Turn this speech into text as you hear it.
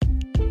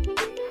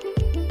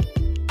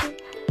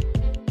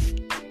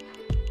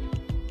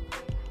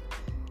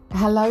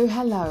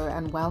Hello,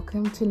 and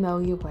welcome to Know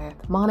Your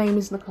Worth. My name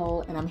is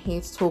Nicole, and I'm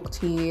here to talk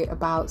to you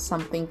about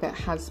something that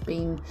has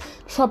been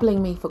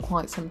troubling me for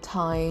quite some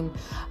time.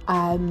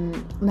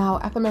 Now,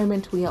 at the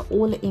moment, we are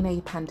all in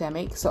a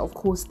pandemic, so of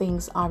course,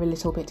 things are a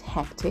little bit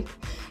hectic.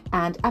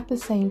 And at the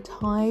same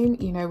time,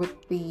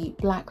 with the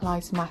Black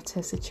Lives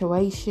Matter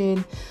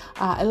situation,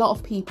 a lot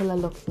of people are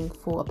looking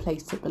for a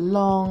place to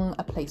belong,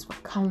 a place for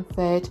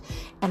comfort,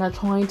 and are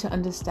trying to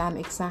understand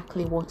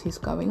exactly what is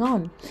going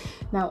on.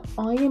 Now,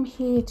 I am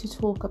here to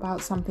talk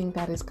about something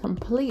that is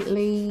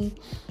completely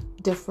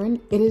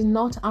different. It is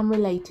not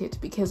unrelated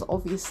because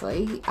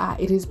obviously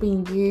it is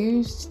being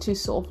used to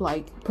sort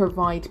of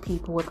provide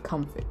people with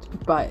comfort.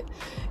 But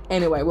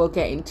anyway, we'll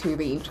get into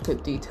the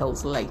intricate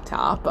details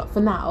later. But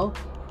for now,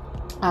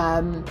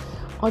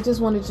 I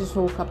just wanted to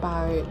talk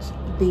about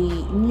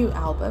the new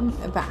album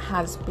that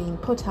has been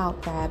put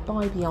out there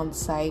by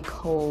Beyonce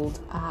called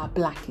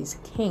Black is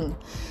King.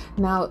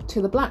 Now,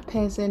 to the black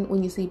person,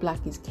 when you see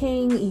Black is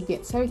King, you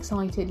get so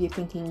excited. You're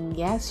thinking,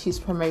 yes, she's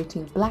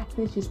promoting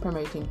blackness, she's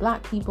promoting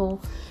black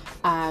people.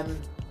 And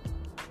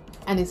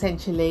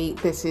essentially,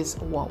 this is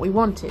what we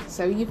wanted.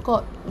 So you've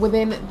got,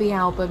 within the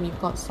album,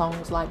 you've got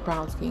songs like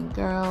Brown Skin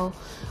Girl,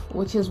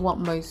 which is what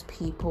most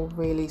people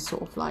really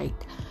sort of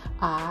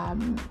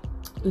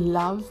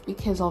love,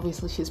 because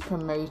obviously she's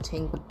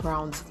promoting the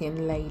brown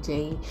skin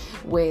lady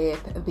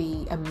with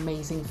the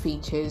amazing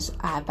features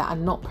that are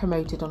not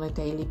promoted on a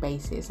daily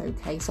basis.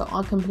 Okay, so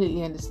I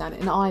completely understand it,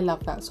 and I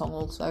love that song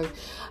also,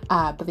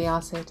 but there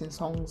are certain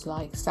songs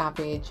like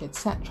Savage,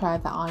 etc.,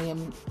 that I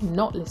am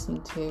not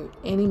listening to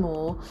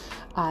anymore.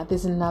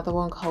 There's another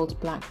one called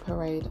Black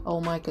Parade. Oh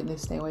my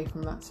goodness, stay away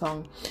from that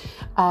song.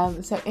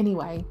 So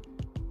anyway,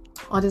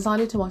 I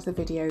decided to watch the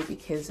video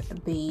because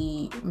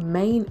the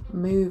main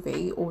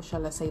movie, or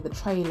shall I say the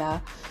trailer,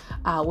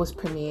 was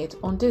premiered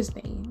on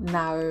Disney.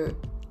 Now,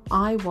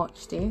 I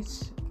watched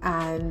it,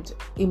 and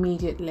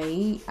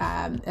immediately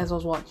as I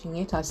was watching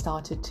it, I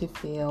started to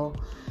feel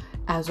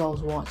as I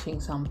was watching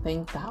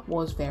something that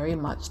was very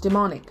much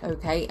demonic,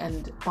 okay?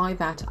 And by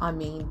that I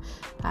mean,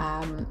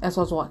 as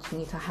I was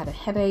watching it, I had a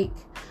headache.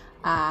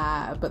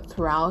 But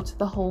throughout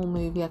the whole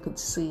movie, I could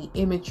see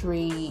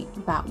imagery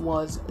that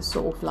was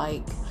sort of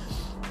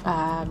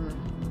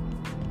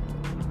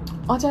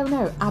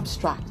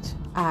abstract.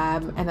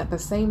 And at the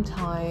same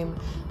time,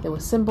 there were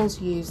symbols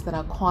used that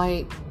are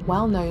quite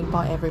well known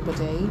by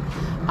everybody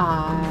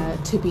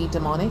to be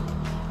demonic.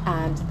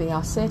 And there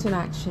are certain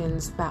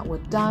actions that were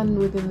done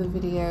within the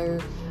video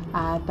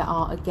that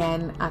are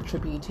again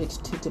attributed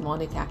to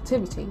demonic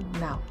activity.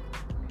 Now,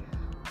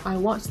 I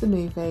watched the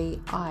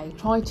movie, I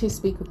tried to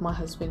speak with my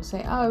husband,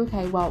 say, oh,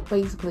 okay, well,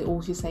 basically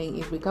all she's saying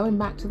is we're going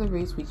back to the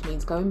roots, which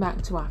means going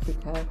back to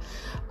Africa,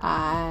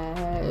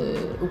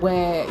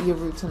 where your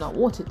roots are not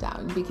watered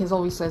down. Because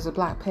obviously as a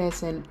black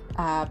person,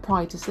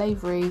 prior to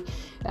slavery,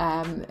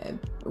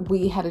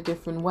 we had a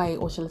different way,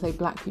 or shall I say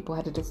black people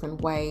had a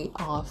different way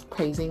of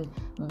praising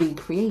the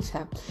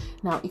creator.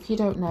 Now, if you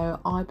don't know,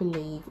 I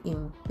believe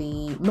in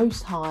the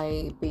Most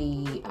High,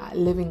 the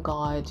living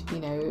God,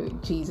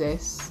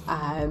 Jesus,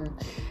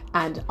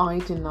 and I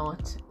do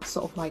not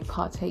sort of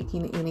partake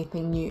in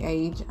anything new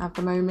age at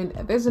the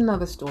moment. There's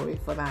another story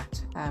for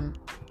that.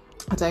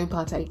 I don't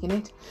partake in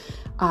it,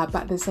 but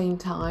at the same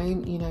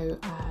time,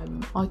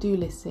 I do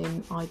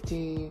listen, I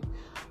do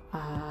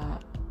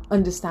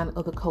understand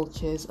other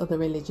cultures, other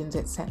religions,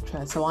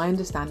 etc. So I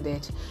understand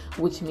it,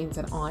 which means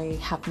that I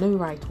have no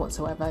right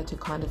whatsoever to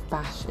kind of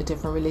bash a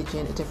different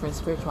religion, a different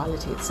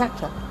spirituality,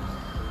 etc.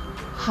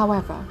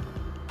 However,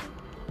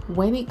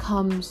 when it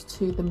comes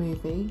to the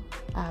movie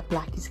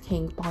Black is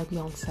King by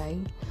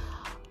Beyonce,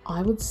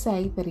 I would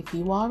say that if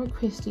you are a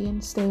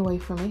Christian, stay away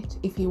from it.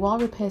 If you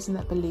are a person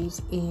that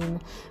believes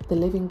in the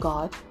living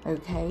God,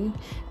 okay,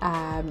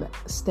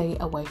 stay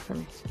away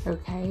from it,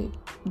 okay?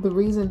 The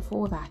reason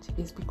for that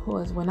is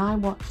because when I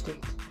watched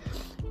it,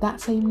 that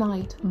same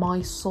night,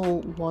 my soul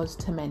was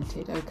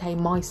tormented, okay?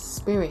 My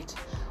spirit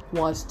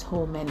was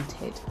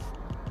tormented.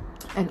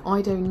 And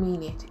I don't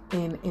mean it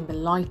in the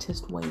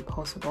lightest way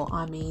possible.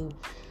 I mean,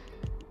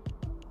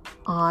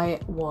 I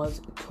was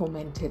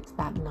tormented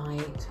that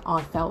night.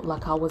 I felt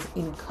like I was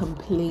in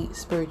complete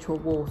spiritual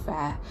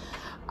warfare,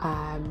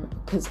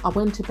 because I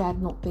went to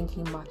bed not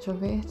thinking much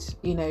of it.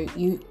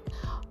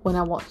 When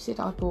I watched it,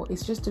 I thought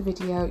it's just a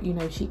video,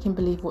 she can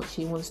believe what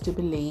she wants to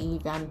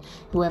believe, and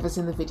whoever's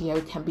in the video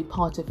can be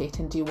part of it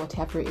and do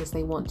whatever it is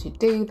they want to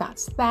do.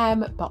 That's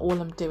them, but all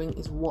I'm doing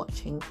is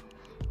watching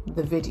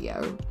the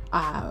video,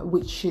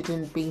 which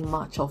shouldn't be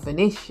much of an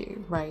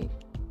issue, right?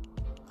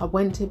 I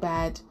went to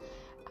bed,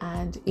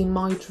 and in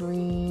my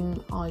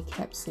dream, I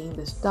kept seeing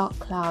this dark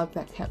cloud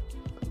that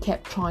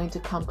kept trying to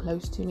come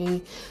close to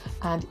me.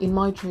 And in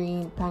my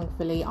dream,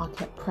 thankfully, I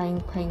kept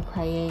praying,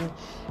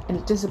 and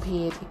it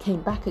disappeared. It came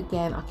back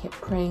again. I kept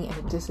praying, and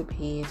it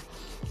disappeared,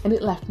 and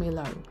it left me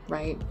alone,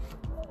 right?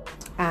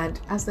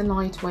 And as the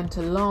night went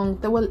along,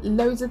 there were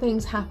loads of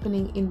things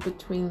happening in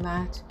between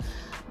that,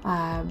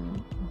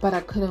 but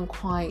I couldn't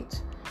quite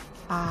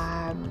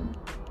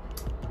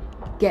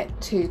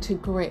get to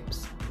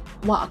grips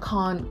well, I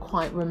can't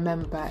quite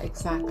remember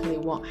exactly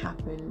what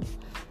happened.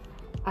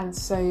 And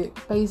so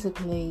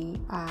basically,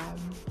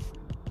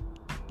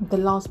 the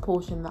last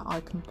portion that I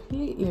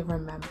completely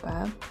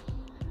remember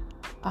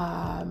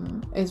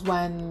is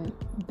when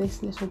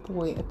this little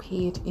boy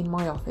appeared in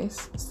my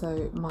office,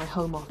 so my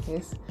home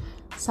office,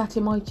 sat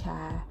in my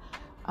chair,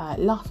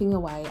 laughing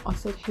away. I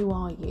said, "Who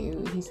are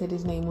you?" He said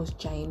his name was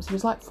James. He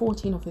was like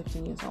 14 or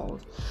 15 years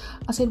old.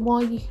 I said,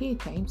 "Why are you here,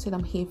 James?" He said,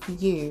 "I'm here for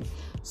you."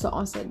 So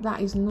I said,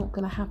 "That is not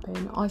going to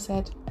happen." I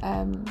said,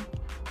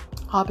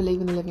 "I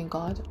believe in the living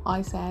God."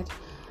 I said,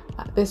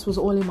 this was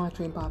all in my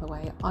dream, by the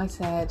way. I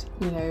said,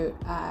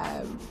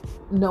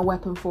 no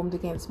weapon formed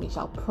against me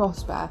shall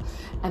prosper.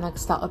 And I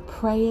started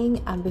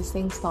praying, and this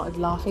thing started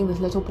laughing. This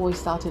little boy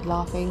started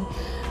laughing,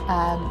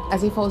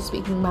 as if I was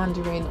speaking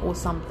Mandarin or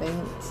something.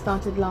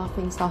 Started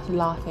laughing.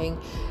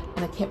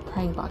 And I kept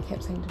praying, but I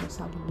kept saying to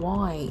myself,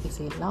 why is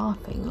he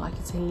laughing? Like,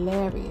 it's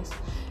hilarious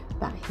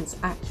that he's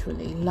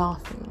actually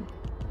laughing.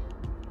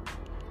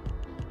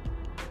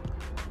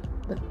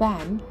 But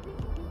then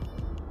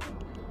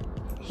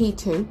he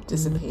too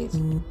disappeared.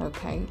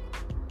 Okay.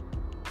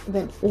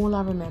 Then all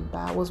I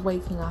remember was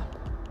waking up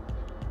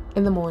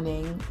in the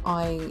morning.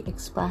 I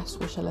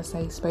expressed, or shall I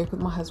say, spoke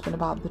with my husband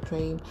about the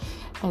dream,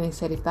 and he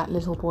said if that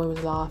little boy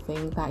was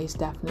laughing, that is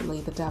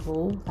definitely the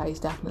devil, that is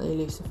definitely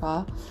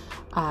Lucifer.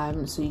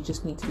 So you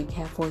just need to be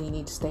careful, you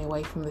need to stay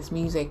away from this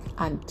music.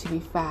 And to be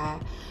fair,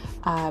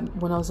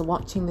 when I was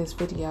watching this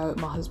video,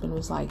 my husband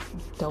was like,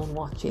 don't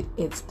watch it,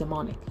 it's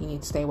demonic, you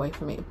need to stay away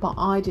from it. But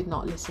I did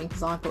not listen,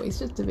 because I thought it's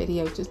just a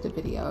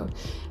video.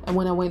 And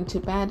when I went to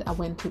bed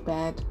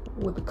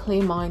with a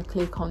clear mind,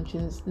 clear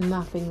conscience,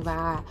 nothing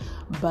there.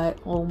 But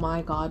oh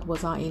my God,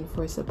 was I in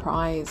for a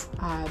surprise.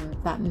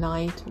 That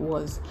night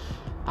was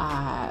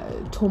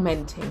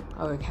tormenting,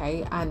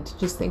 okay? And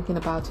just thinking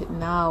about it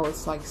now,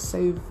 it's like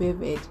so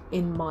vivid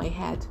in my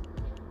head.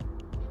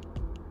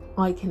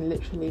 I can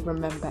literally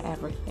remember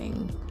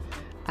everything.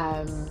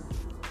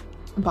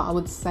 But I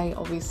would say,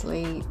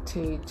 obviously,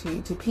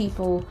 to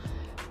people,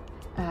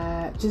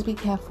 just be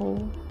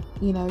careful.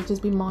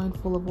 Just be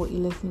mindful of what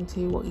you're listening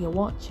to, what you're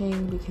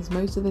watching, because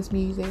most of this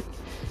music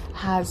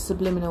has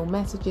subliminal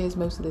messages.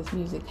 Most of this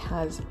music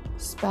has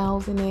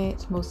spells in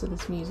it. Most of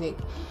this music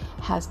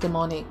has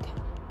demonic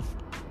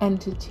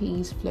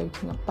entities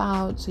floating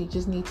about. So you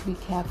just need to be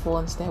careful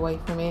and stay away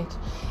from it,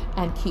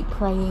 and keep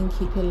praying,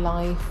 keep your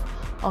life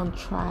on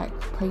track,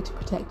 pray to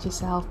protect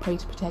yourself, pray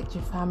to protect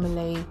your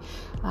family.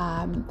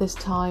 This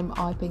time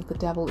I think the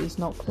devil is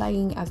not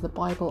playing, as the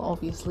Bible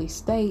obviously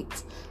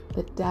states.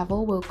 The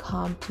devil will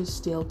come to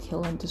steal,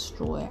 kill and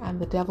destroy, and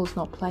the devil's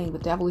not playing. The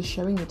devil is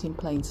showing it in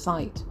plain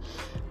sight,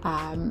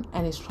 and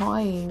is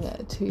trying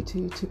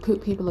to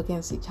put people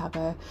against each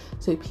other,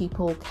 so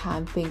people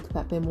can think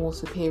that they're more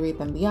superior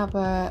than the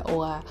other,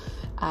 or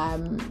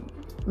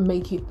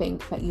make you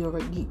think that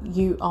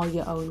you are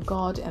your own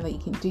God, and that you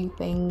can do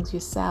things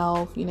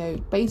yourself,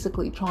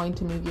 basically trying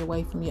to move you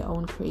away from your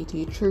own creator,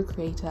 your true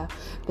creator,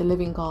 the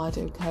living God.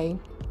 Okay,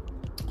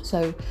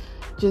 so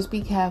just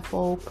be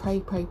careful,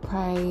 pray,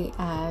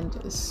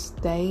 and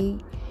stay,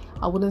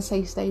 I wouldn't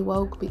say stay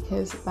woke,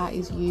 because that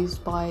is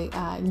used by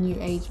new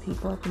age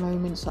people at the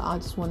moment. So I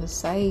just want to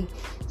say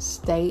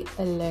stay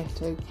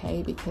alert,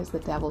 okay, because the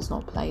devil's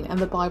not playing. And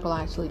the Bible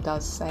actually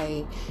does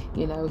say,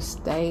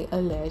 stay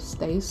alert,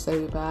 stay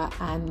sober,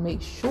 and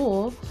make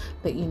sure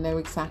that you know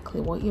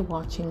exactly what you're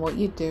watching, what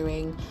you're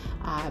doing,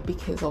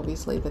 because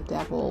obviously the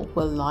devil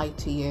will lie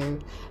to you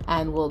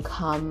and will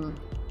come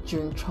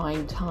during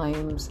trying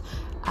times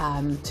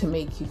to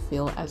make you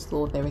feel as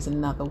though there is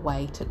another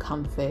way to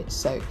comfort.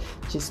 So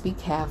just be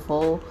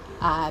careful,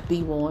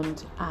 be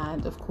warned,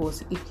 and of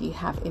course, if you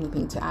have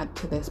anything to add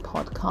to this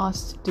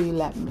podcast, do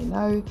let me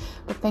know.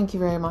 But thank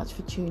you very much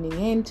for tuning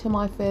in to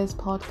my first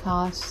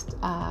podcast.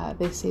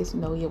 This is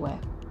Know Your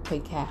Worth.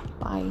 Take care.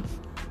 Bye.